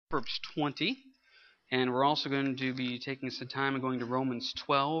Proverbs 20, and we're also going to be taking some time and going to Romans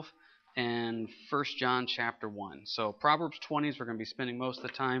 12 and 1 John chapter 1. So Proverbs 20 is where we're going to be spending most of the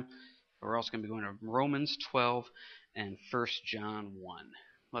time. We're also going to be going to Romans 12 and 1 John 1.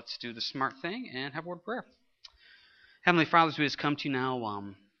 Let's do the smart thing and have a word of prayer. Heavenly Father, as we just come to you now,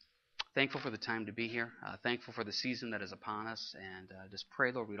 thankful for the time to be here, thankful for the season that is upon us, and just pray,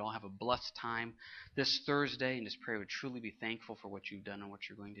 Lord, we'd all have a blessed time this Thursday, and just pray we'd truly be thankful for what you've done and what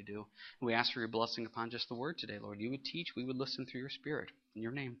you're going to do. And we ask for your blessing upon just the word today, Lord. You would teach, we would listen through your Spirit. In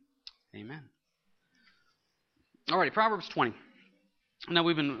your name, amen. Alrighty, Proverbs 20. Now,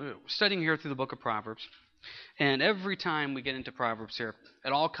 we've been studying here through the book of Proverbs, and every time we get into Proverbs here,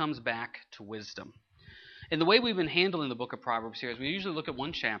 it all comes back to wisdom. And the way we've been handling the book of Proverbs here is we usually look at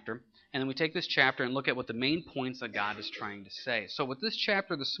one chapter, and then we take this chapter and look at what the main points that God is trying to say. So with this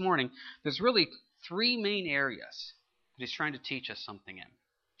chapter this morning, there's really three main areas that he's trying to teach us something in.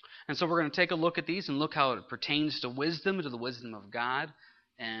 And so we're going to take a look at these and look how it pertains to wisdom, to the wisdom of God,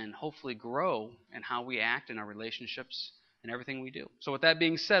 and hopefully grow in how we act in our relationships and everything we do. So with that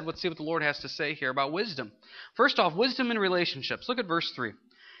being said, let's see what the Lord has to say here about wisdom. First off, wisdom in relationships. Look at verse 3.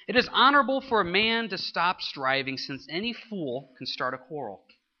 It is honorable for a man to stop striving, since any fool can start a quarrel.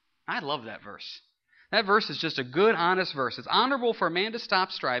 I love that verse. That verse is just a good, honest verse. It's honorable for a man to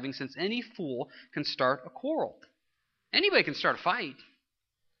stop striving, since any fool can start a quarrel. Anybody can start a fight.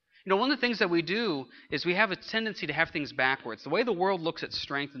 You know, one of the things that we do is we have a tendency to have things backwards. The way the world looks at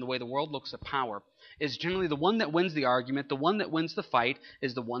strength and the way the world looks at power is generally the one that wins the argument, the one that wins the fight,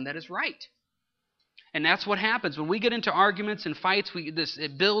 is the one that is right. And that's what happens. When we get into arguments and fights,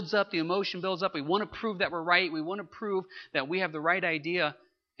 it builds up, the emotion builds up. We want to prove that we're right. We want to prove that we have the right idea.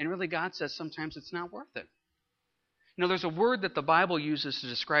 And really, God says sometimes it's not worth it. You know, there's a word that the Bible uses to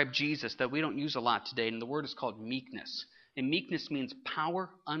describe Jesus that we don't use a lot today, and the word is called meekness. And meekness means power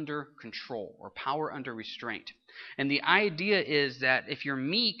under control or power under restraint. And the idea is that if you're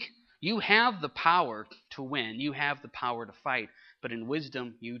meek, you have the power to win. You have the power to fight. But in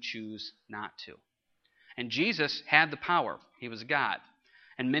wisdom, you choose not to. And Jesus had the power. He was God.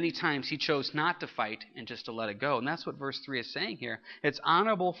 And many times he chose not to fight and just to let it go. And that's what verse 3 is saying here. It's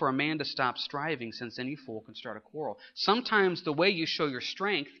honorable for a man to stop striving, since any fool can start a quarrel. Sometimes the way you show your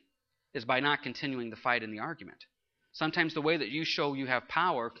strength is by not continuing the fight in the argument. Sometimes the way that you show you have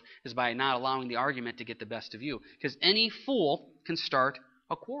power is by not allowing the argument to get the best of you. Because any fool can start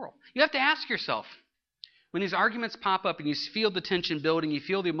a quarrel. You have to ask yourself, when these arguments pop up and you feel the tension building, you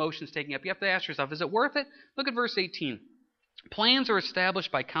feel the emotions taking up, you have to ask yourself, is it worth it? Look at verse 18. Plans are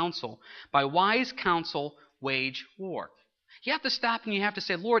established by counsel. By wise counsel, wage war. You have to stop and you have to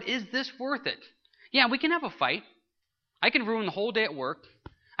say, Lord, is this worth it? Yeah, we can have a fight. I can ruin the whole day at work.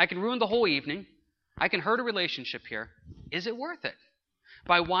 I can ruin the whole evening. I can hurt a relationship here. Is it worth it?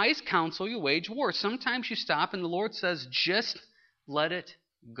 By wise counsel, you wage war. Sometimes you stop and the Lord says, just let it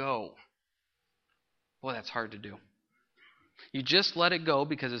go. Boy, that's hard to do. You just let it go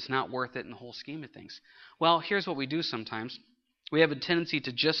because it's not worth it in the whole scheme of things. Well, here's what we do sometimes. We have a tendency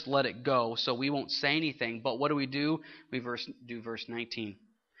to just let it go, so we won't say anything. But what do? We do verse 19.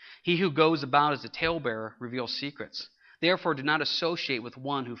 He who goes about as a talebearer reveals secrets. Therefore, do not associate with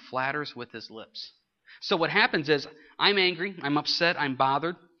one who flatters with his lips. So what happens is, I'm angry, I'm upset, I'm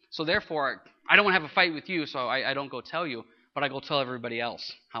bothered. So therefore, I don't want to have a fight with you, so I don't go tell you. But I go tell everybody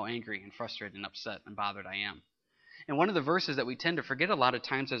else how angry and frustrated and upset and bothered I am. And one of the verses that we tend to forget a lot of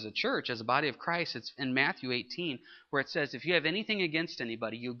times as a church, as a body of Christ, it's in Matthew 18, where it says, if you have anything against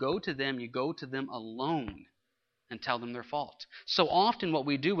anybody, you go to them alone and tell them their fault. So often what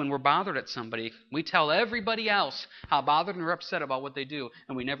we do when we're bothered at somebody, we tell everybody else how bothered and upset about what they do,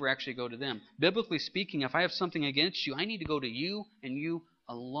 and we never actually go to them. Biblically speaking, if I have something against you, I need to go to you and you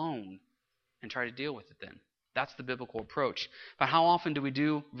alone and try to deal with it then. That's the biblical approach. But how often do we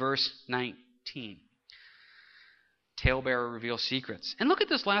do verse 19? Talebearer reveals secrets. And look at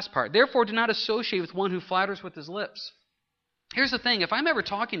this last part. Therefore, do not associate with one who flatters with his lips. Here's the thing. If I'm ever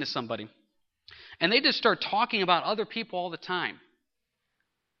talking to somebody and they just start talking about other people all the time,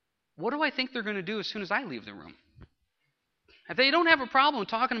 what do I think they're going to do as soon as I leave the room? If they don't have a problem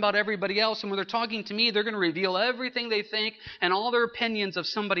talking about everybody else, and when they're talking to me, they're going to reveal everything they think and all their opinions of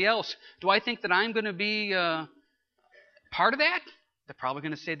somebody else, do I think that I'm going to be part of that? They're probably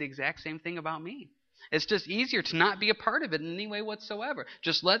going to say the exact same thing about me. It's just easier to not be a part of it in any way whatsoever.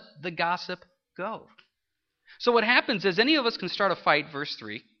 Just let the gossip go. So what happens is any of us can start a fight, verse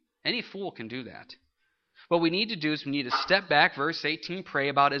 3. Any fool can do that. What we need to do is we need to step back, verse 18, pray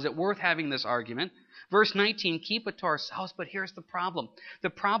about, is it worth having this argument? Verse 19, keep it to ourselves, but here's the problem. The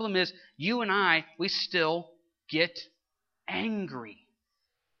problem is you and I, we still get angry.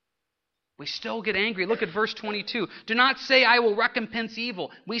 We still get angry. Look at verse 22. Do not say, I will recompense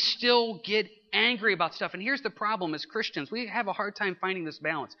evil. We still get angry about stuff. And here's the problem as Christians. We have a hard time finding this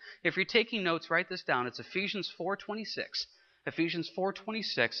balance. If you're taking notes, write this down. It's Ephesians 4:26. Ephesians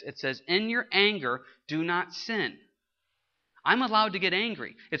 4:26. It says, in your anger, do not sin. I'm allowed to get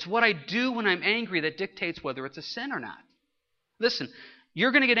angry. It's what I do when I'm angry that dictates whether it's a sin or not. Listen,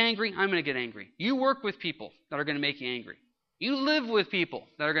 you're going to get angry. I'm going to get angry. You work with people that are going to make you angry. You live with people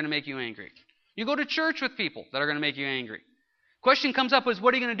that are going to make you angry. You go to church with people that are going to make you angry. Question comes up is,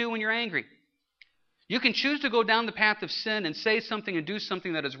 what are you going to do when you're angry? You can choose to go down the path of sin and say something and do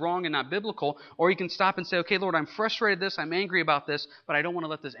something that is wrong and not biblical, or you can stop and say, okay, Lord, I'm frustrated at this, I'm angry about this, but I don't want to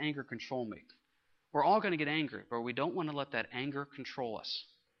let this anger control me. We're all going to get angry, but we don't want to let that anger control us.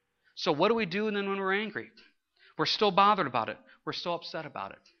 So what do we do then when we're angry? We're still bothered about it. We're still upset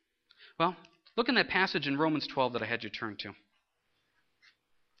about it. Well, look in that passage in Romans 12 that I had you turn to.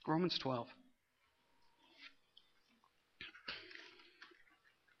 Romans 12.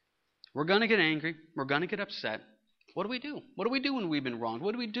 We're going to get angry. We're going to get upset. What do we do? What do we do when we've been wronged?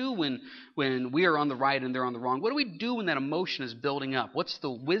 What do we do when we are on the right and they're on the wrong? What do we do when that emotion is building up? What's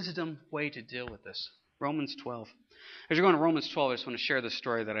the wisdom way to deal with this? Romans 12. As you're going to Romans 12, I just want to share this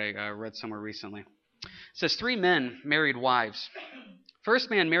story that I read somewhere recently. It says 3 men married wives.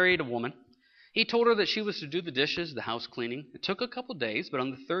 First man married a woman. He told her that she was to do the dishes, the house cleaning. It took a couple days, but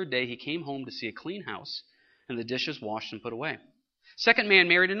on the 3rd day he came home to see a clean house and the dishes washed and put away. Second man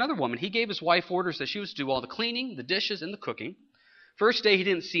married another woman. He gave his wife orders that she was to do all the cleaning, the dishes, and the cooking. First day he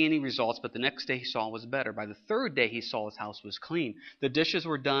didn't see any results, but the next day he saw was better. By the 3rd day he saw his house was clean. The dishes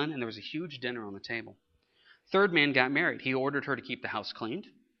were done and there was a huge dinner on the table. Third man got married. He ordered her to keep the house cleaned,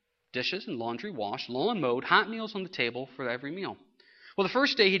 dishes and laundry washed, lawn mowed, hot meals on the table for every meal. Well, the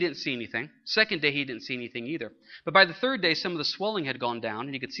first day he didn't see anything. Second day he didn't see anything either. But by the 3rd day, some of the swelling had gone down,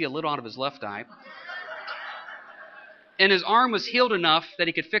 and he could see a little out of his left eye. And his arm was healed enough that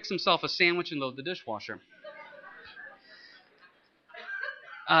he could fix himself a sandwich and load the dishwasher.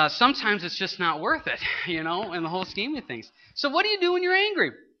 Sometimes it's just not worth it, in the whole scheme of things. So what do you do when you're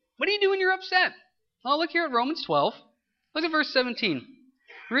angry? What do you do when you're upset? Well, look here at Romans 12. Look at verse 17.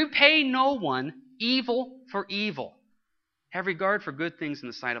 Repay no one evil for evil. Have regard for good things in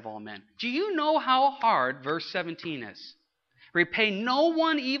the sight of all men. Do you know how hard verse 17 is? Repay no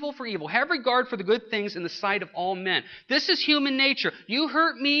one evil for evil. Have regard for the good things in the sight of all men. This is human nature. You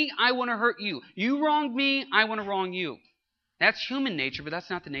hurt me, I want to hurt you. You wronged me, I want to wrong you. That's human nature, but that's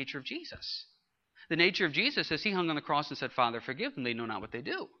not the nature of Jesus. The nature of Jesus is he hung on the cross and said, Father, forgive them. They know not what they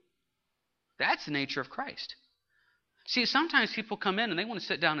do. That's the nature of Christ. See, sometimes people come in and they want to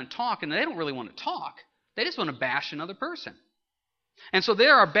sit down and talk, and they don't really want to talk. They just want to bash another person. And so they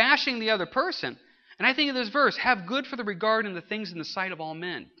are bashing the other person. And I think of this verse, have good for the regard and the things in the sight of all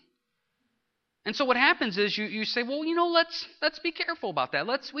men. And so what happens is you say, well, let's be careful about that.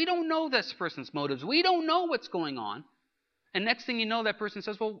 We don't know this person's motives. We don't know what's going on. And next thing you know, that person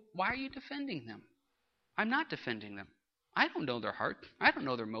says, well, why are you defending them? I'm not defending them. I don't know their heart. I don't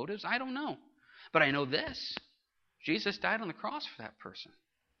know their motives. I don't know. But I know this. Jesus died on the cross for that person.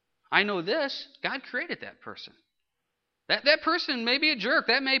 I know this. God created that person. That person may be a jerk.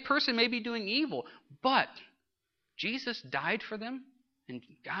 Person may be doing evil. But Jesus died for them, and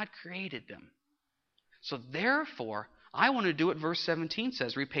God created them. So therefore, I want to do what verse 17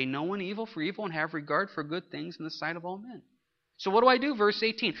 says. Repay no one evil for evil and have regard for good things in the sight of all men. So what do I do? Verse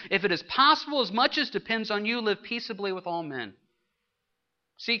 18. If it is possible, as much as depends on you, live peaceably with all men.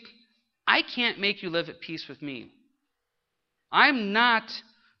 See, I can't make you live at peace with me. I'm not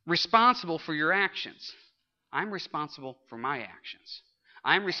responsible for your actions. I'm responsible for my actions.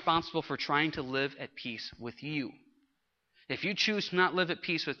 I'm responsible for trying to live at peace with you. If you choose to not live at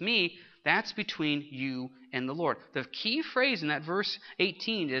peace with me, that's between you and the Lord. The key phrase in that verse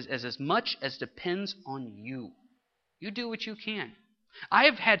 18 is as much as depends on you. You do what you can. I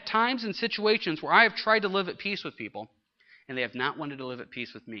have had times and situations where I have tried to live at peace with people, and they have not wanted to live at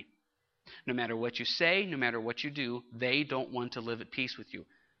peace with me. No matter what you say, no matter what you do, they don't want to live at peace with you.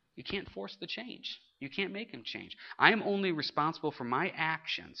 You can't force the change. You can't make them change. I am only responsible for my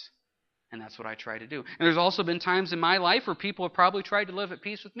actions, and that's what I try to do. And there's also been times in my life where people have probably tried to live at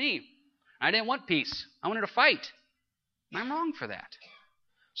peace with me. I didn't want peace. I wanted to fight. And I'm wrong for that.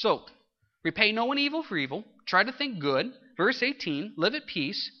 So, repay no one evil for evil. Try to think good. Verse 18, live at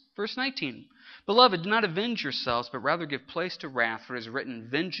peace. Verse 19, beloved, do not avenge yourselves, but rather give place to wrath, for it is written,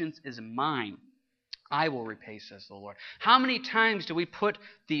 vengeance is mine. I will repay, says the Lord. How many times do we put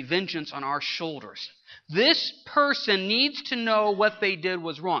the vengeance on our shoulders? This person needs to know what they did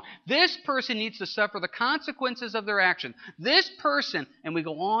was wrong. This person needs to suffer the consequences of their action. This person, and we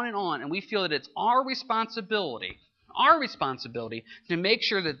go on, and we feel that it's our responsibility to make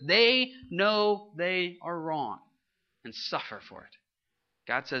sure that they know they are wrong and suffer for it.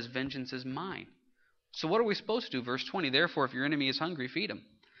 God says, vengeance is mine. So what are we supposed to do? Verse 20, therefore, if your enemy is hungry, feed him.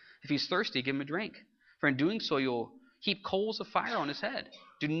 If he's thirsty, give him a drink. For in doing so, you'll heap coals of fire on his head.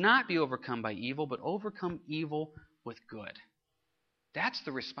 Do not be overcome by evil, but overcome evil with good. That's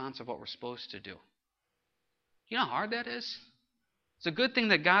the response of what we're supposed to do. You know how hard that is? It's a good thing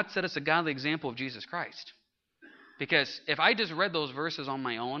that God set us a godly example of Jesus Christ. Because if I just read those verses on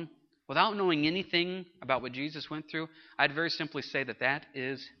my own, without knowing anything about what Jesus went through, I'd very simply say that that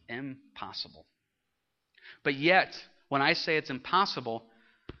is impossible. But yet, when I say it's impossible,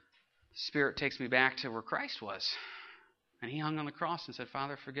 the Spirit takes me back to where Christ was. And he hung on the cross and said,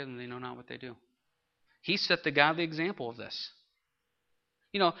 Father, forgive them, they know not what they do. He set the godly example of this.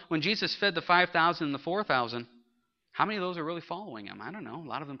 You know, when Jesus fed the 5,000 and the 4,000, how many of those are really following him? I don't know. A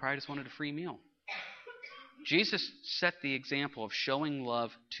lot of them probably just wanted a free meal. Jesus set the example of showing love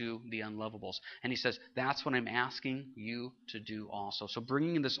to the unlovables. And he says, that's what I'm asking you to do also. So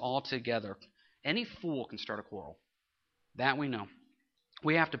bringing this all together, any fool can start a quarrel. That we know.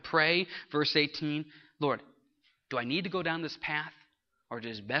 We have to pray, verse 18, Lord, do I need to go down this path? Or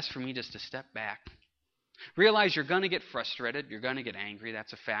is it best for me just to step back? Realize you're going to get frustrated. You're going to get angry.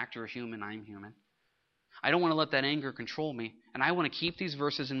 That's a fact. You're human. I'm human. I don't want to let that anger control me. And I want to keep these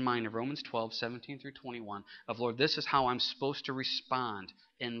verses in mind of Romans 12, 17 through 21, of, Lord, this is how I'm supposed to respond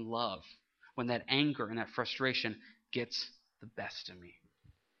in love when that anger and that frustration gets the best of me.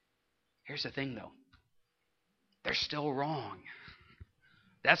 Here's the thing, though. They're still wrong.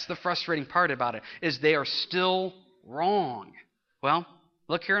 That's the frustrating part about it, is they are still wrong. Well,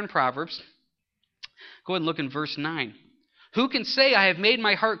 look here in Proverbs. Go ahead and look in verse 9. Who can say, I have made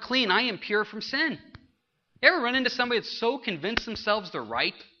my heart clean, I am pure from sin? You ever run into somebody that's so convinced themselves they're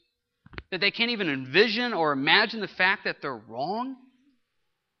right that they can't even envision or imagine the fact that they're wrong?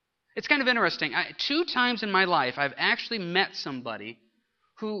 It's kind of interesting. 2 times in my life, I've actually met somebody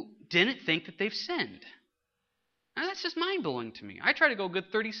who didn't think that they've sinned. Now, that's just mind-blowing to me. I try to go a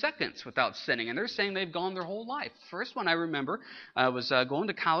good 30 seconds without sinning, and they're saying they've gone their whole life. First one I remember, I was going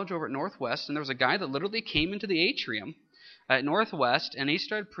to college over at Northwest, and there was a guy that literally came into the atrium at Northwest, and he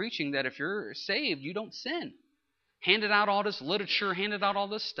started preaching that if you're saved, you don't sin. Handed out all this literature, handed out all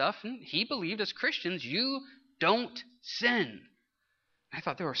this stuff, and he believed as Christians, you don't sin. I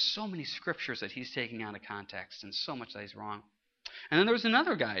thought there were so many scriptures that he's taking out of context, and so much that he's wrong. And then there was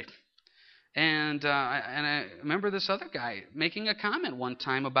another guy. And I remember this other guy making a comment one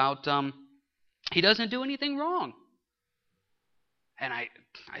time about he doesn't do anything wrong. And I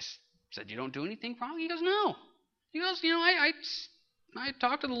said, you don't do anything wrong? He goes, no. He goes, I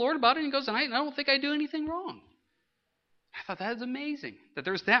talked to the Lord about it, and he goes, I don't think I do anything wrong. I thought that is amazing, that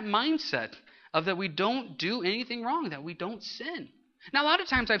there's that mindset of that we don't do anything wrong, that we don't sin. Now, a lot of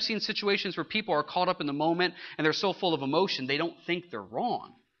times I've seen situations where people are caught up in the moment, and they're so full of emotion, they don't think they're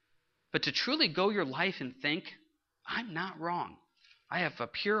wrong. But to truly go your life and think, I'm not wrong. I have a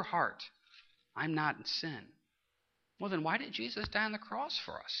pure heart. I'm not in sin. Well, then why did Jesus die on the cross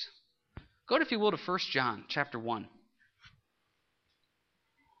for us? Go, if you will, to 1 John chapter 1.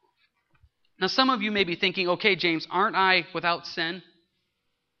 Now, some of you may be thinking, okay, James, aren't I without sin?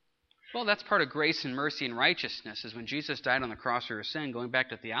 Well, that's part of grace and mercy and righteousness, is when Jesus died on the cross for your sin. Going back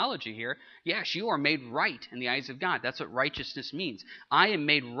to theology here, yes, you are made right in the eyes of God. That's what righteousness means. I am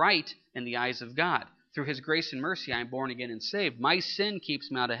made right in the eyes of God. Through his grace and mercy, I am born again and saved. My sin keeps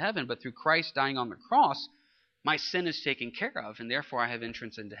me out of heaven, but through Christ dying on the cross, my sin is taken care of, and therefore I have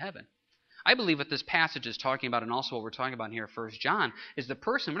entrance into heaven. I believe what this passage is talking about, and also what we're talking about here in 1 John, is the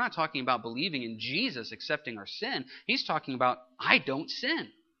person. We're not talking about believing in Jesus, accepting our sin. He's talking about, I don't sin.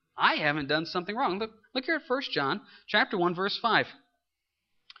 I haven't done something wrong. Look here at 1 John chapter 1, verse 5.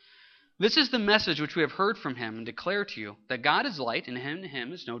 This is the message which we have heard from him and declare to you, that God is light, and in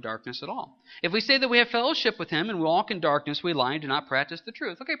him is no darkness at all. If we say that we have fellowship with him and walk in darkness, we lie and do not practice the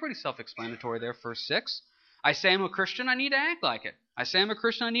truth. Okay, pretty self-explanatory there, verse 6. I say I'm a Christian, I need to act like it. I say I'm a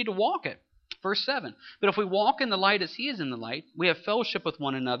Christian, I need to walk it. Verse 7. But if we walk in the light as he is in the light, we have fellowship with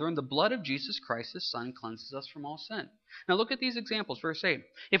one another, and the blood of Jesus Christ, his Son, cleanses us from all sin. Now look at these examples. Verse 8.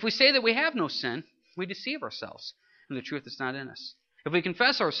 If we say that we have no sin, we deceive ourselves, and the truth is not in us. If we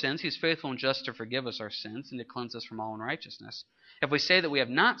confess our sins, he is faithful and just to forgive us our sins and to cleanse us from all unrighteousness. If we say that we have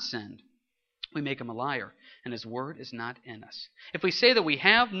not sinned, we make him a liar, and his word is not in us. If we say that we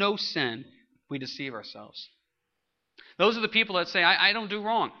have no sin, we deceive ourselves. Those are the people that say, I don't do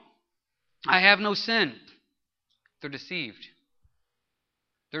wrong. I have no sin. They're deceived.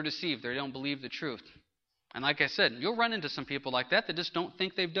 They're deceived. They don't believe the truth. And like I said, you'll run into some people like that just don't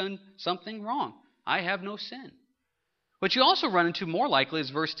think they've done something wrong. I have no sin. What you also run into more likely is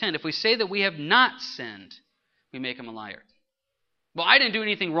verse 10. If we say that we have not sinned, we make him a liar. Well, I didn't do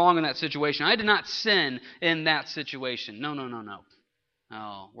anything wrong in that situation. I did not sin in that situation. No.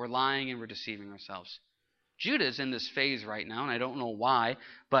 No, we're lying and we're deceiving ourselves. Judah is in this phase right now, and I don't know why,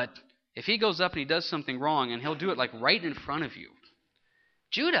 but if he goes up and he does something wrong, and he'll do it like right in front of you.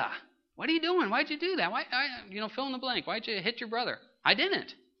 Judah, what are you doing? Why'd you do that? Why, fill in the blank. Why'd you hit your brother? I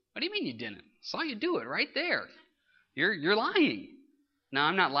didn't. What do you mean you didn't? Saw you do it right there. You're lying. No,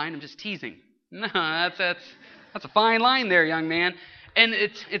 I'm not lying. I'm just teasing. No, that's a fine line there, young man. And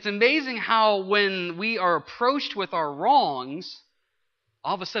it's amazing how when we are approached with our wrongs,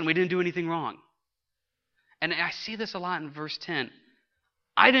 all of a sudden we didn't do anything wrong. And I see this a lot in verse 10.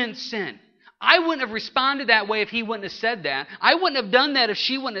 I didn't sin. I wouldn't have responded that way if he wouldn't have said that. I wouldn't have done that if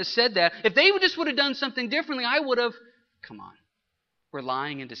she wouldn't have said that. If they just would have done something differently, I would have. Come on. We're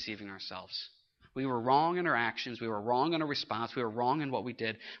lying and deceiving ourselves. We were wrong in our actions. We were wrong in our response. We were wrong in what we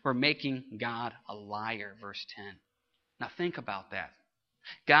did. We're making God a liar, verse 10. Now think about that.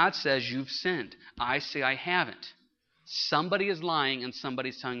 God says you've sinned. I say I haven't. Somebody is lying and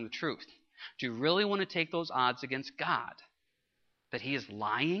somebody's telling the truth. Do you really want to take those odds against God? That he is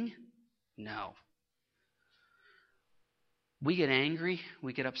lying? No. We get angry.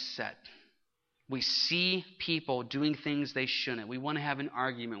 We get upset. We see people doing things they shouldn't. We want to have an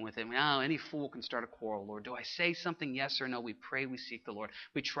argument with them. Oh, any fool can start a quarrel, Lord. Do I say something, yes or no? We pray, we seek the Lord.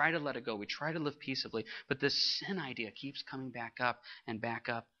 We try to let it go. We try to live peaceably. But this sin idea keeps coming back up and back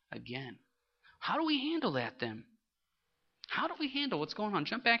up again. How do we handle that then? How do we handle what's going on?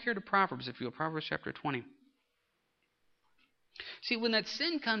 Jump back here to Proverbs, if you will. Proverbs chapter 20. See, when that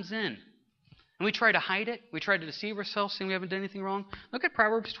sin comes in, and we try to hide it, we try to deceive ourselves, saying we haven't done anything wrong, look at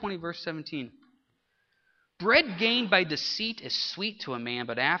Proverbs 20, verse 17. Bread gained by deceit is sweet to a man,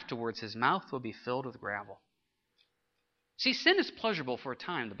 but afterwards his mouth will be filled with gravel. See, sin is pleasurable for a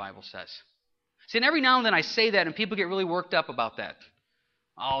time, the Bible says. See, and every now and then I say that, and people get really worked up about that.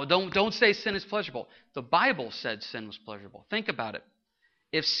 Oh, don't say sin is pleasurable. The Bible said sin was pleasurable. Think about it.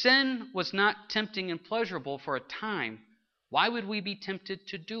 If sin was not tempting and pleasurable for a time, why would we be tempted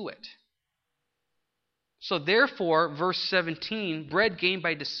to do it? So therefore, verse 17, bread gained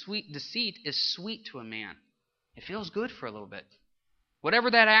by deceit is sweet to a man. It feels good for a little bit.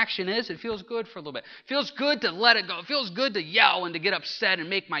 Whatever that action is, it feels good for a little bit. It feels good to let it go. It feels good to yell and to get upset and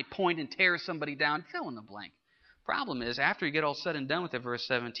make my point and tear somebody down. Fill in the blank. Problem is, after you get all said and done with it, verse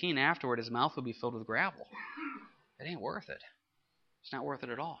 17, afterward his mouth will be filled with gravel. It ain't worth it. It's not worth it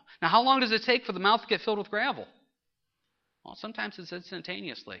at all. Now, how long does it take for the mouth to get filled with gravel? Well, sometimes it's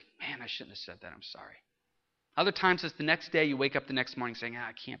instantaneously. Man, I shouldn't have said that. I'm sorry. Other times it's the next day. You wake up the next morning saying,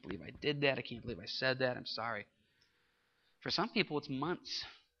 I can't believe I did that. I can't believe I said that. I'm sorry. For some people, it's months,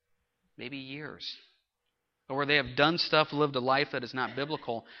 maybe years. Or where they have done stuff, lived a life that is not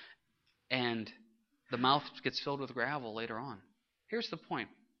biblical, and the mouth gets filled with gravel later on. Here's the point.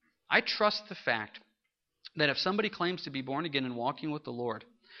 I trust the fact that if somebody claims to be born again and walking with the Lord,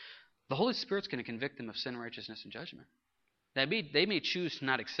 the Holy Spirit's going to convict them of sin, righteousness, and judgment. They may choose to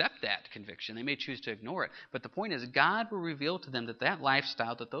not accept that conviction. They may choose to ignore it. But the point is, God will reveal to them that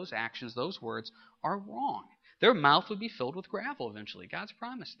lifestyle, that those actions, those words are wrong. Their mouth will be filled with gravel eventually. God's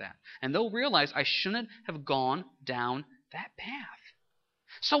promised that. And they'll realize, I shouldn't have gone down that path.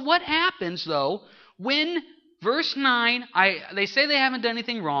 So what happens, though, when verse 9, they say they haven't done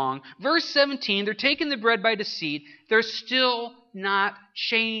anything wrong. Verse 17, they're taking the bread by deceit. They're still not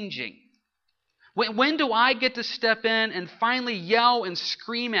changing. When do I get to step in and finally yell and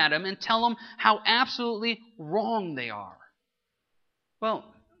scream at them and tell them how absolutely wrong they are? Well,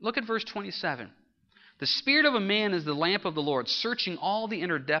 look at verse 27. The spirit of a man is the lamp of the Lord, searching all the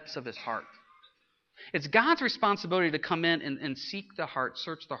inner depths of his heart. It's God's responsibility to come in and seek the heart,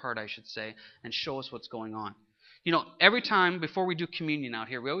 search the heart, I should say, and show us what's going on. You know, every time before we do communion out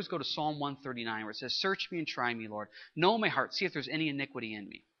here, we always go to Psalm 139 where it says, search me and try me, Lord. Know my heart. See if there's any iniquity in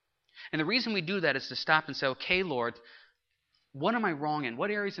me. And the reason we do that is to stop and say, okay, Lord, what am I wrong in?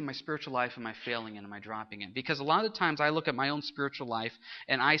 What areas in my spiritual life am I failing in? Am I dropping in? Because a lot of the times I look at my own spiritual life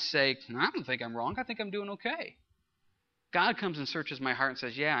and I say, I don't think I'm wrong. I think I'm doing okay. God comes and searches my heart and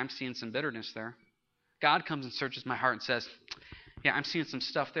says, yeah, I'm seeing some bitterness there. God comes and searches my heart and says, yeah, I'm seeing some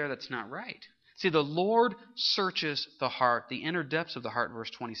stuff there that's not right. See, the Lord searches the heart, the inner depths of the heart,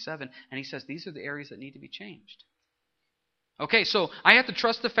 verse 27, and he says these are the areas that need to be changed. Okay, so I have to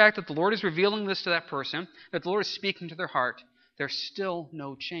trust the fact that the Lord is revealing this to that person, that the Lord is speaking to their heart. There's still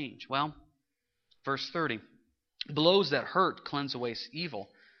no change. Well, verse 30. Blows that hurt cleanse away evil,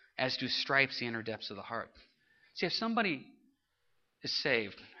 as do stripes the inner depths of the heart. See, if somebody is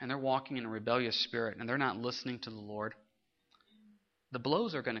saved and they're walking in a rebellious spirit and they're not listening to the Lord, the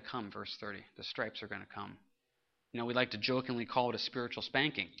blows are going to come, verse 30. The stripes are going to come. We like to jokingly call it a spiritual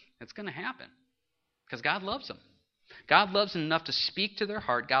spanking. It's going to happen because God loves them. God loves them enough to speak to their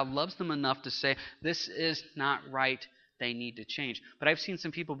heart. God loves them enough to say, this is not right. They need to change. But I've seen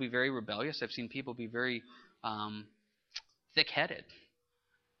some people be very rebellious. I've seen people be very thick-headed.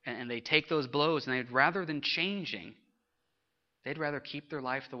 And they take those blows, and rather than changing, they'd rather keep their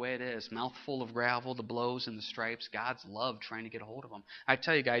life the way it is, mouth full of gravel, the blows and the stripes, God's love trying to get a hold of them. I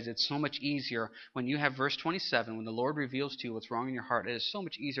tell you guys, it's so much easier when you have verse 27, when the Lord reveals to you what's wrong in your heart. It is so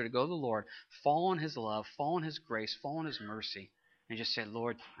much easier to go to the Lord, fall on His love, fall on His grace, fall on His mercy, and just say,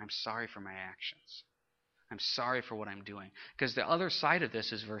 Lord, I'm sorry for my actions. I'm sorry for what I'm doing. Because the other side of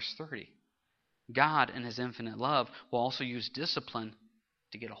this is verse 30. God, in His infinite love, will also use discipline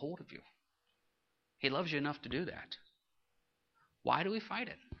to get a hold of you. He loves you enough to do that. Why do we fight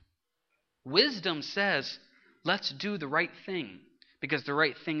it? Wisdom says, let's do the right thing, because the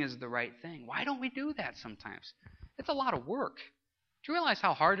right thing is the right thing. Why don't we do that sometimes? It's a lot of work. Do you realize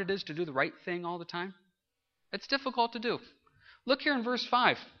how hard it is to do the right thing all the time? It's difficult to do. Look here in verse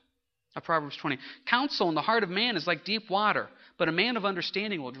 5 of Proverbs 20. Counsel in the heart of man is like deep water, but a man of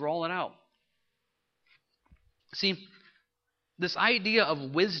understanding will draw it out. See, this idea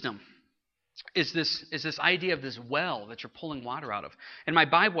of wisdom is this idea of this well that you're pulling water out of. In my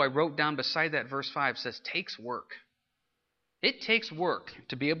Bible, I wrote down beside that verse 5, says, takes work. It takes work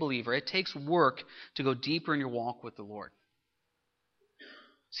to be a believer. It takes work to go deeper in your walk with the Lord.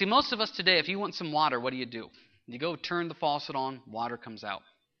 See, most of us today, if you want some water, what do? You go turn the faucet on, water comes out.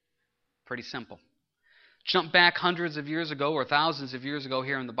 Pretty simple. Jump back hundreds of years ago or thousands of years ago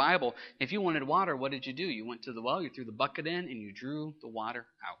here in the Bible. If you wanted water, what did you do? You went to the well, you threw the bucket in, and you drew the water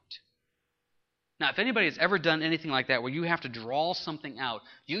out. Now, if anybody has ever done anything like that where you have to draw something out,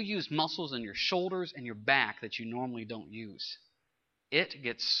 you use muscles in your shoulders and your back that you normally don't use. It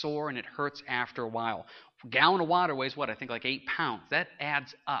gets sore and it hurts after a while. A gallon of water weighs what? I think like 8 pounds. That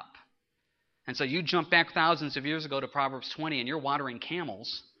adds up. And so you jump back thousands of years ago to Proverbs 20 and you're watering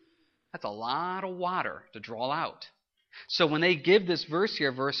camels. That's a lot of water to draw out. So when they give this verse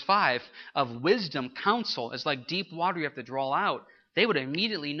here, verse 5, of wisdom, counsel, is like deep water you have to draw out, they would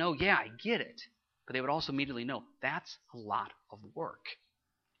immediately know, yeah, I get it. But they would also immediately know, that's a lot of work.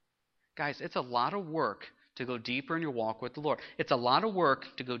 Guys, it's a lot of work to go deeper in your walk with the Lord. It's a lot of work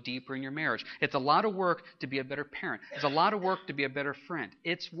to go deeper in your marriage. It's a lot of work to be a better parent. It's a lot of work to be a better friend.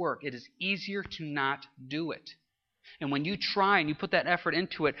 It's work. It is easier to not do it. And when you try and you put that effort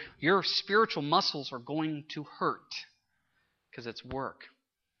into it, your spiritual muscles are going to hurt because it's work.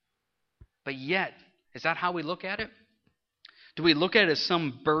 But yet, is that how we look at it? Do we look at it as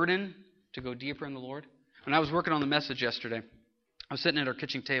some burden to go deeper in the Lord? When I was working on the message yesterday, I was sitting at our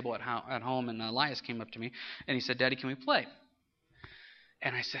kitchen table at home, and Elias came up to me, and he said, Daddy, can we play?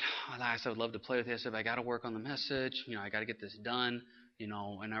 And I said, Elias, I would love to play with you. I said, but I got to work on the message. I got to get this done.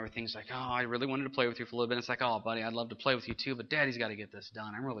 And everything's like, I really wanted to play with you for a little bit. It's like, buddy, I'd love to play with you too, but Daddy's got to get this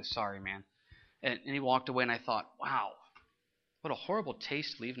done. I'm really sorry, man. And he walked away, and I thought, wow, what a horrible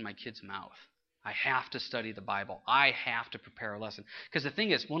taste to leave in my kid's mouth. I have to study the Bible. I have to prepare a lesson. Because the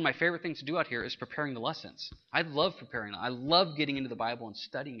thing is, one of my favorite things to do out here is preparing the lessons. I love preparing them. I love getting into the Bible and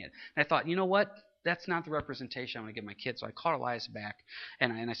studying it. And I thought, you know what? That's not the representation I want to give my kids. So I called Elias back,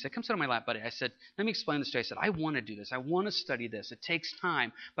 and I said, come sit on my lap, buddy. I said, let me explain this to you. I said, I want to do this. I want to study this. It takes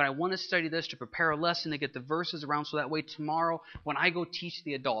time, but I want to study this to prepare a lesson, to get the verses around, so that way tomorrow when I go teach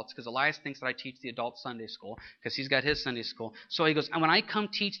the adults, because Elias thinks that I teach the adult Sunday school, because he's got his Sunday school. So he goes, and when I come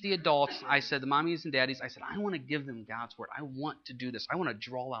teach the adults, I said, the mommies and daddies, I said, I want to give them God's word. I want to do this. I want to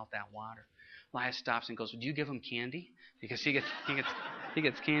draw out that water. Elias stops and goes, well, do you give him candy? Because he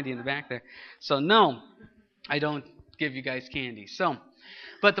gets candy in the back there. So no, I don't give you guys candy.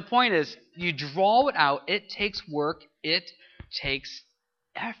 But the point is, you draw it out. It takes work. It takes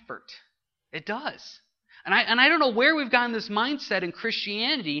effort. It does. And I don't know where we've gotten this mindset in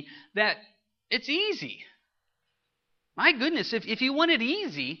Christianity that it's easy. My goodness, if you want it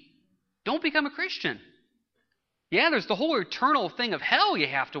easy, don't become a Christian. Yeah, there's the whole eternal thing of hell you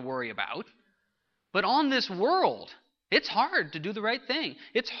have to worry about. But on this world, it's hard to do the right thing.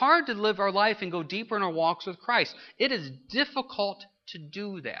 It's hard to live our life and go deeper in our walks with Christ. It is difficult to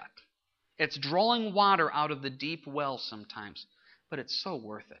do that. It's drawing water out of the deep well sometimes, but it's so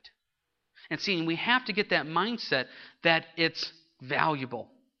worth it. And see, we have to get that mindset that it's valuable.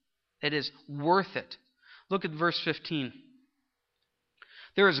 It is worth it. Look at verse 15.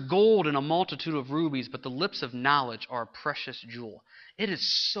 There is gold in a multitude of rubies, but the lips of knowledge are a precious jewel. It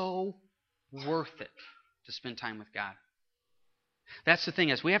is so worth it to spend time with God. That's the thing,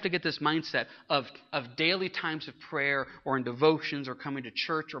 is we have to get this mindset of daily times of prayer or in devotions or coming to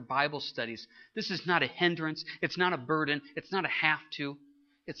church or Bible studies. This is not a hindrance. It's not a burden. It's not a have to.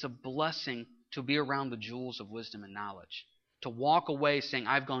 It's a blessing to be around the jewels of wisdom and knowledge. To walk away saying,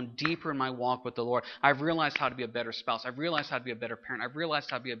 I've gone deeper in my walk with the Lord. I've realized how to be a better spouse. I've realized how to be a better parent. I've realized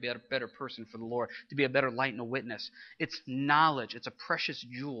how to be a better person for the Lord, to be a better light and a witness. It's knowledge. It's a precious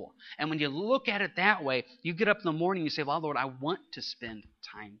jewel. And when you look at it that way, you get up in the morning and you say, well, Lord, I want to spend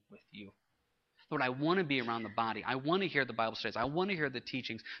time with you. Lord, I want to be around the body. I want to hear the Bible studies. I want to hear the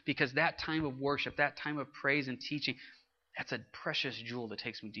teachings, because that time of worship, that time of praise and teaching, that's a precious jewel that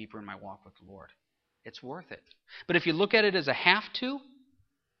takes me deeper in my walk with the Lord. It's worth it. But if you look at it as a have to,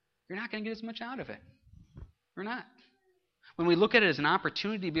 you're not going to get as much out of it. You're not. When we look at it as an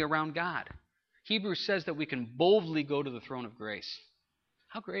opportunity to be around God, Hebrews says that we can boldly go to the throne of grace.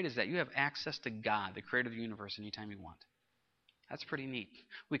 How great is that? You have access to God, the creator of the universe, anytime you want. That's pretty neat.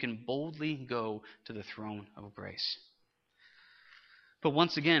 We can boldly go to the throne of grace. But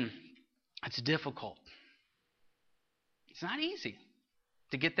once again, it's difficult. It's not easy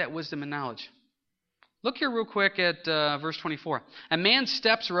to get that wisdom and knowledge. Look here real quick at verse 24. A man's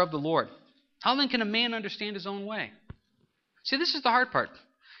steps are of the Lord. How then can a man understand his own way? See, this is the hard part.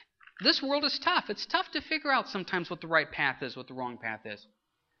 This world is tough. It's tough to figure out sometimes what the right path is, what the wrong path is.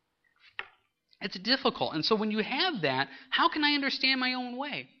 It's difficult. And so when you have that, how can I understand my own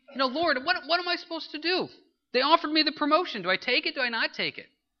way? Lord, what am I supposed to do? They offered me the promotion. Do I take it? Do I not take it?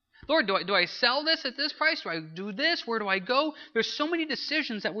 Lord, do I sell this at this price? Do I do this? Where do I go? There's so many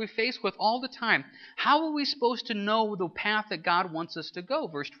decisions that we face with all the time. How are we supposed to know the path that God wants us to go?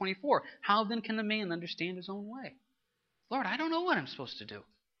 Verse 24, how then can a man understand his own way? Lord, I don't know what I'm supposed to do.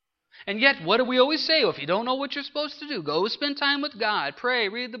 And yet, what do we always say? Well, if you don't know what you're supposed to do, go spend time with God, pray,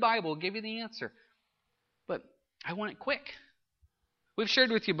 read the Bible, give you the answer. But I want it quick. We've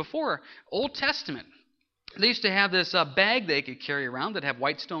shared with you before, Old Testament. They used to have this bag they could carry around that had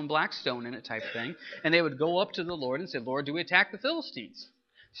white stone, black stone in it type thing. And they would go up to the Lord and say, Lord, do we attack the Philistines?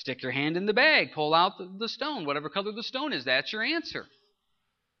 Stick your hand in the bag, pull out the stone. Whatever color the stone is, that's your answer.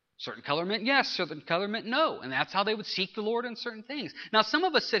 Certain color meant yes, certain color meant no. And that's how they would seek the Lord in certain things. Now, some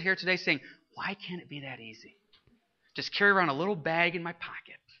of us sit here today saying, why can't it be that easy? Just carry around a little bag in my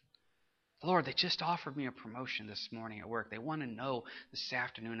pocket. Lord, they just offered me a promotion this morning at work. They want to know this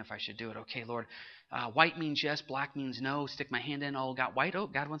afternoon if I should do it. Okay, Lord, white means yes, black means no. Stick my hand in, oh, got white. Oh,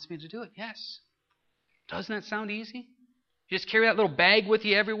 God wants me to do it. Yes. Doesn't that sound easy? You just carry that little bag with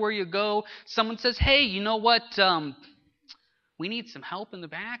you everywhere you go. Someone says, hey, you know what? We need some help in the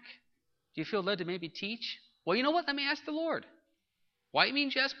back. Do you feel led to maybe teach? Well, you know what? Let me ask the Lord. White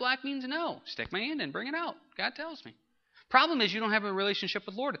means yes, black means no. Stick my hand in, bring it out. God tells me. Problem is you don't have a relationship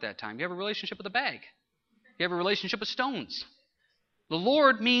with the Lord at that time. You have a relationship with a bag. You have a relationship with stones. The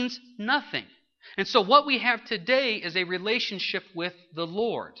Lord means nothing. And so what we have today is a relationship with the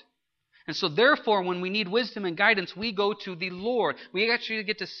Lord. And so therefore, when we need wisdom and guidance, we go to the Lord. We actually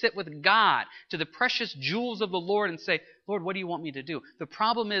get to sit with God, to the precious jewels of the Lord, and say, Lord, what do you want me to do? The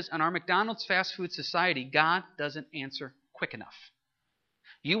problem is, in our McDonald's fast food society, God doesn't answer quick enough.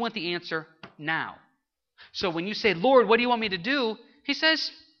 You want the answer now. So when you say, Lord, what do you want me to do? He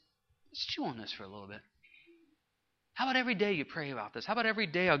says, let's chew on this for a little bit. How about every day you pray about this? How about every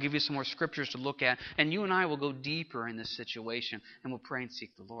day I'll give you some more scriptures to look at, and you and I will go deeper in this situation, and we'll pray and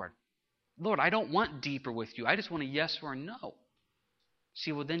seek the Lord. Lord, I don't want deeper with you. I just want a yes or a no.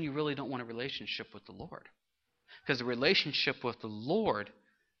 See, well, then you really don't want a relationship with the Lord. Because the relationship with the Lord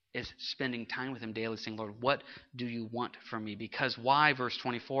is spending time with Him daily, saying, Lord, what do you want from me? Because why? Verse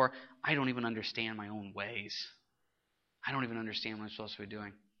 24, I don't even understand my own ways. I don't even understand what I'm supposed to be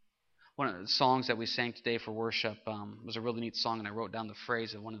doing. One of the songs that we sang today for worship was a really neat song, and I wrote down the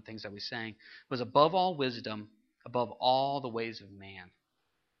phrase of one of the things that we sang. It was, above all wisdom, above all the ways of man.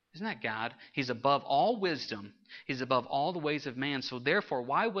 Isn't that God? He's above all wisdom. He's above all the ways of man. So therefore,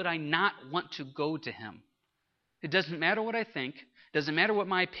 why would I not want to go to Him? It doesn't matter what I think. It doesn't matter what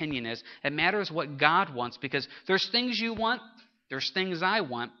my opinion is. It matters what God wants, because there's things you want, there's things I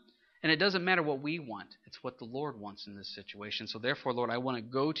want, and it doesn't matter what we want. It's what the Lord wants in this situation. So therefore, Lord, I want to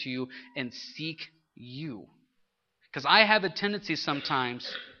go to you and seek you. Because I have a tendency sometimes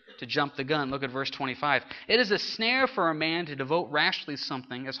to jump the gun. Look at verse 25. It is a snare for a man to devote rashly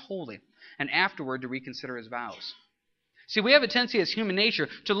something as holy, and afterward to reconsider his vows. See, we have a tendency as human nature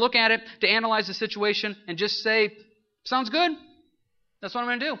to look at it, to analyze the situation, and just say, sounds good. That's what I'm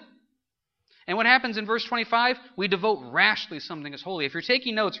going to do. And what happens in verse 25? We devote rashly something as holy. If you're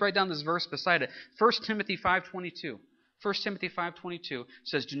taking notes, write down this verse beside it. 1 Timothy 5:22. 1 Timothy 5:22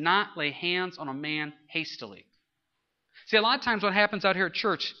 says, do not lay hands on a man hastily. See, a lot of times what happens out here at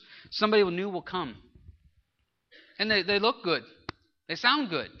church, somebody new will come. And they look good. They sound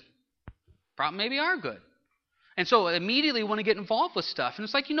good. Probably maybe are good. And so immediately want to get involved with stuff. And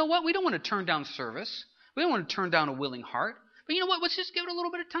it's like, you know what? We don't want to turn down service. We don't want to turn down a willing heart. But you know what? Let's just give it a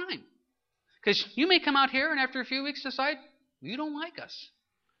little bit of time. Because you may come out here and after a few weeks decide, you don't like us.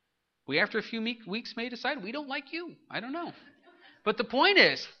 We, after a few weeks, may decide, we don't like you. I don't know. But the point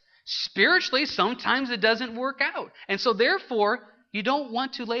is, spiritually, sometimes it doesn't work out. And so therefore, you don't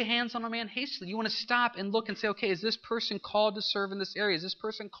want to lay hands on a man hastily. You want to stop and look and say, okay, is this person called to serve in this area? Is this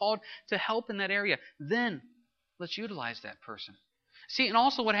person called to help in that area? Then let's utilize that person. See, and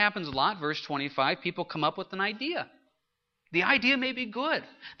also what happens a lot, verse 25, people come up with an idea. The idea may be good.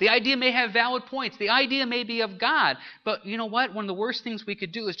 The idea may have valid points. The idea may be of God. But you know what? One of the worst things we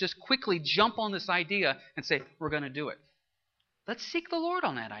could do is just quickly jump on this idea and say, we're going to do it. Let's seek the Lord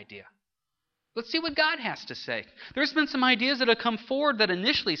on that idea. Let's see what God has to say. There's been some ideas that have come forward that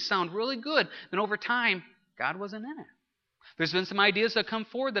initially sound really good. Then over time, God wasn't in it. There's been some ideas that come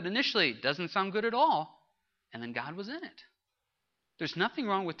forward that initially doesn't sound good at all. And then God was in it. There's nothing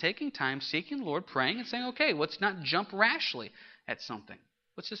wrong with taking time, seeking the Lord, praying, and saying, okay, let's not jump rashly at something.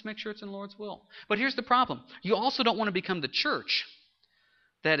 Let's just make sure it's in the Lord's will. But here's the problem. You also don't want to become the church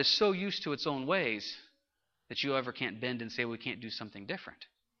that is so used to its own ways that you ever can't bend and say, we can't do something different.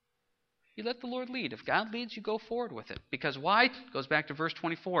 You let the Lord lead. If God leads, you go forward with it. Because why? It goes back to verse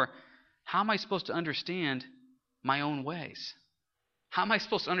 24. How am I supposed to understand my own ways? How am I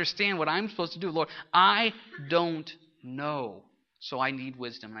supposed to understand what I'm supposed to do? Lord, I don't know. So I need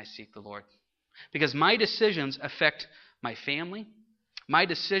wisdom and I seek the Lord. Because my decisions affect my family. My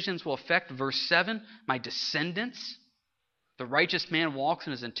decisions will affect, verse 7, my descendants. The righteous man walks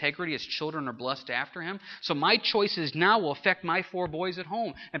in his integrity. His children are blessed after him. So my choices now will affect my 4 boys at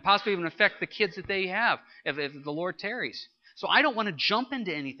home and possibly even affect the kids that they have if the Lord tarries. So I don't want to jump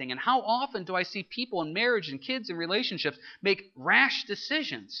into anything. And how often do I see people in marriage and kids and relationships make rash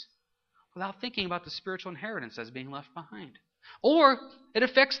decisions without thinking about the spiritual inheritance that's being left behind? Or it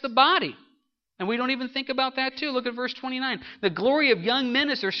affects the body. And we don't even think about that too. Look at verse 29. The glory of young men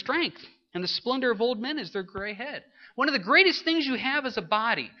is their strength, and the splendor of old men is their gray head. One of the greatest things you have as a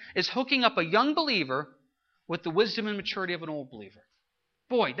body is hooking up a young believer with the wisdom and maturity of an old believer.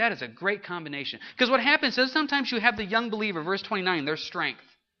 Boy, that is a great combination. Because what happens is sometimes you have the young believer, verse 29, their strength.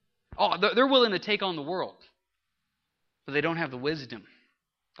 Oh, they're willing to take on the world. But they don't have the wisdom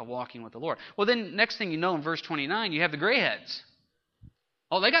of walking with the Lord. Well, then next thing you know in verse 29, you have the gray heads.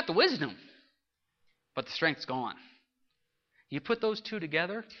 Oh, they got the wisdom, but the strength's gone. You put those two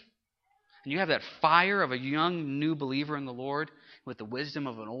together, and you have that fire of a young new believer in the Lord with the wisdom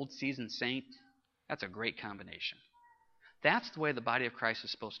of an old seasoned saint. That's a great combination. That's the way the body of Christ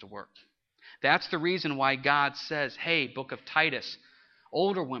is supposed to work. That's the reason why God says, hey, book of Titus,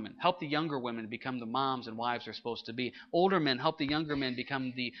 older women, help the younger women become the moms and wives they're supposed to be. Older men, help the younger men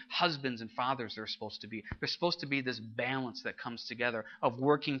become the husbands and fathers they're supposed to be. There's supposed to be this balance that comes together of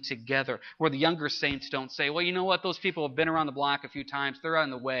working together, where the younger saints don't say, well, you know what, those people have been around the block a few times, they're out in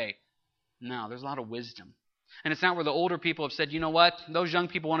the way. No, there's a lot of wisdom. And it's not where the older people have said, you know what, those young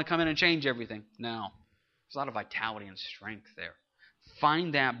people want to come in and change everything. No, there's a lot of vitality and strength there.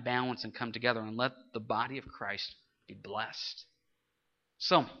 Find that balance and come together and let the body of Christ be blessed.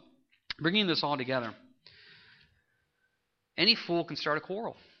 So, bringing this all together, any fool can start a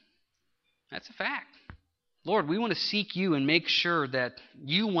quarrel. That's a fact. Lord, we want to seek you and make sure that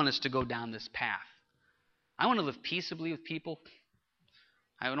you want us to go down this path. I want to live peaceably with people.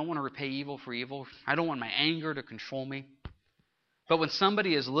 I don't want to repay evil for evil. I don't want my anger to control me. But when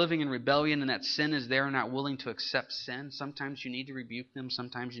somebody is living in rebellion and that sin is there and not willing to accept sin, sometimes you need to rebuke them,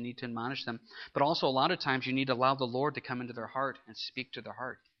 sometimes you need to admonish them. But also a lot of times you need to allow the Lord to come into their heart and speak to their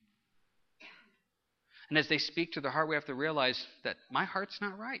heart. And as they speak to their heart, we have to realize that my heart's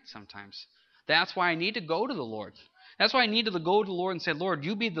not right sometimes. That's why I need to go to the Lord. That's why I need to go to the Lord and say, Lord,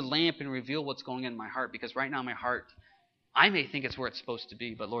 you be the lamp and reveal what's going on in my heart. Because right now my heart, I may think it's where it's supposed to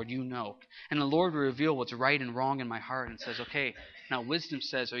be, but Lord, you know. And the Lord will reveal what's right and wrong in my heart and says, okay, now wisdom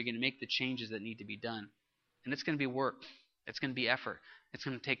says, are you going to make the changes that need to be done? And it's going to be work. It's going to be effort. It's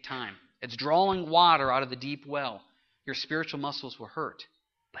going to take time. It's drawing water out of the deep well. Your spiritual muscles will hurt,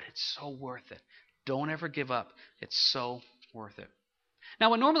 but it's so worth it. Don't ever give up. It's so worth it.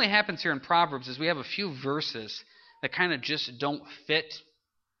 Now, what normally happens here in Proverbs is we have a few verses that kind of just don't fit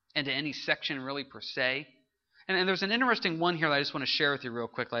into any section really per se. And there's an interesting one here that I just want to share with you real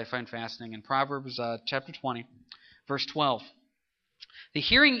quick that I find fascinating. In Proverbs chapter 20, verse 12. The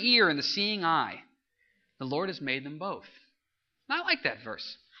hearing ear and the seeing eye, the Lord has made them both. And I like that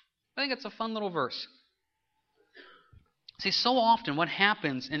verse. I think it's a fun little verse. See, so often what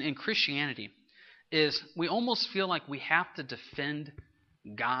happens in Christianity is we almost feel like we have to defend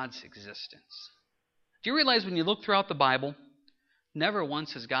God's existence. Do you realize when you look throughout the Bible, never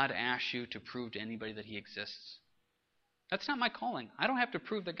once has God asked you to prove to anybody that He exists? That's not my calling. I don't have to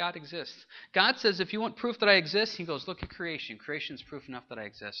prove that God exists. God says, if you want proof that I exist, He goes, look at creation. Creation's proof enough that I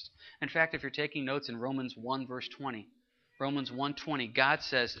exist. In fact, if you're taking notes in Romans 1, verse 20, Romans 1:20, God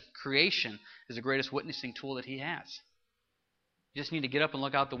says creation is the greatest witnessing tool that He has. You just need to get up and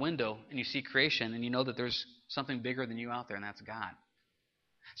look out the window, and you see creation, and you know that there's something bigger than you out there, and that's God.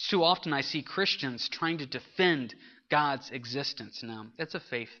 Too often I see Christians trying to defend God's existence. Now, it's a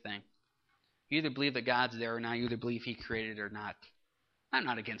faith thing. You either believe that God's there or not. You either believe He created it or not. I'm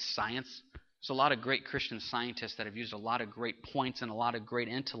not against science. There's a lot of great Christian scientists that have used a lot of great points and a lot of great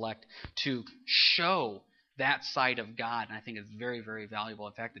intellect to show that side of God, and I think it's very, very valuable.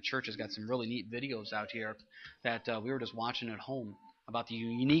 In fact, the church has got some really neat videos out here that we were just watching at home about the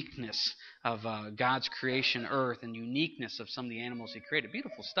uniqueness of God's creation, earth, and uniqueness of some of the animals He created.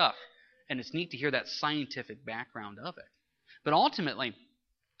 Beautiful stuff, and it's neat to hear that scientific background of it. But ultimately,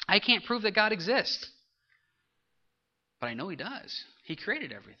 I can't prove that God exists, but I know He does. He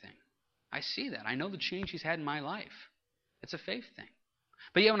created everything. I see that. I know the change He's had in my life. It's a faith thing.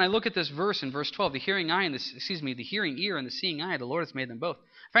 But yet when I look at this verse in verse 12, the hearing ear and the seeing eye, the Lord has made them both.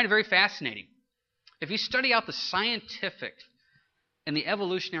 I find it very fascinating. If you study out the scientific and the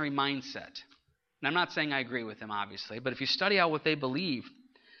evolutionary mindset, and I'm not saying I agree with them, obviously, but if you study out what they believe,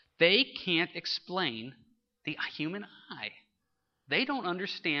 they can't explain the human eye. They don't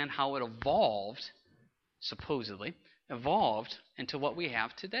understand how it supposedly evolved into what we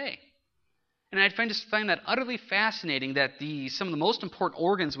have today. And I find that utterly fascinating that some of the most important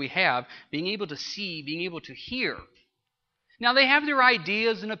organs we have, being able to see, being able to hear. Now, they have their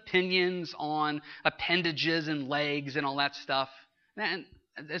ideas and opinions on appendages and legs and all that stuff. And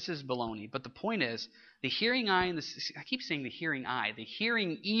this is baloney. But the point is, the hearing eye and I keep saying the hearing eye, the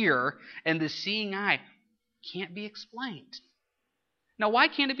hearing ear and the seeing eye can't be explained. Now, why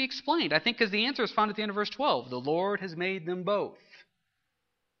can't it be explained? I think because the answer is found at the end of verse 12. The Lord has made them both.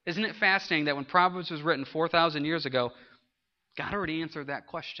 Isn't it fascinating that when Proverbs was written 4,000 years ago, God already answered that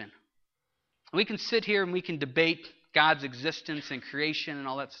question? We can sit here and we can debate God's existence and creation and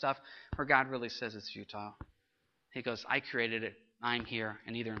all that stuff, where God really says it's futile. He goes, I created it, I'm here,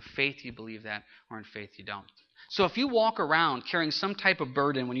 and either in faith you believe that or in faith you don't. So if you walk around carrying some type of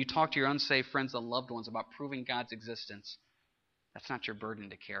burden when you talk to your unsaved friends and loved ones about proving God's existence, that's not your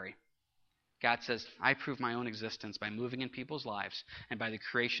burden to carry. God says, I prove my own existence by moving in people's lives and by the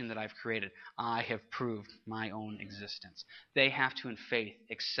creation that I've created. I have proved my own existence. They have to, in faith,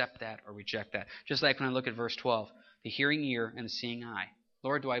 accept that or reject that. Just like when I look at verse 12, the hearing ear and the seeing eye.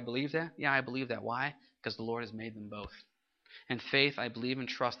 Lord, do I believe that? Yeah, I believe that. Why? Because the Lord has made them both. In faith, I believe and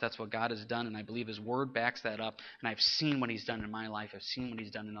trust that's what God has done, and I believe His Word backs that up, and I've seen what He's done in my life. I've seen what He's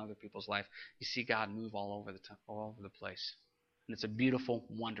done in other people's life. You see God move all over the place. And it's a beautiful,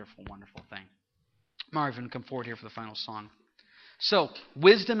 wonderful, wonderful thing. Marvin, come forward here for the final song. So,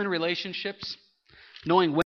 wisdom in relationships, knowing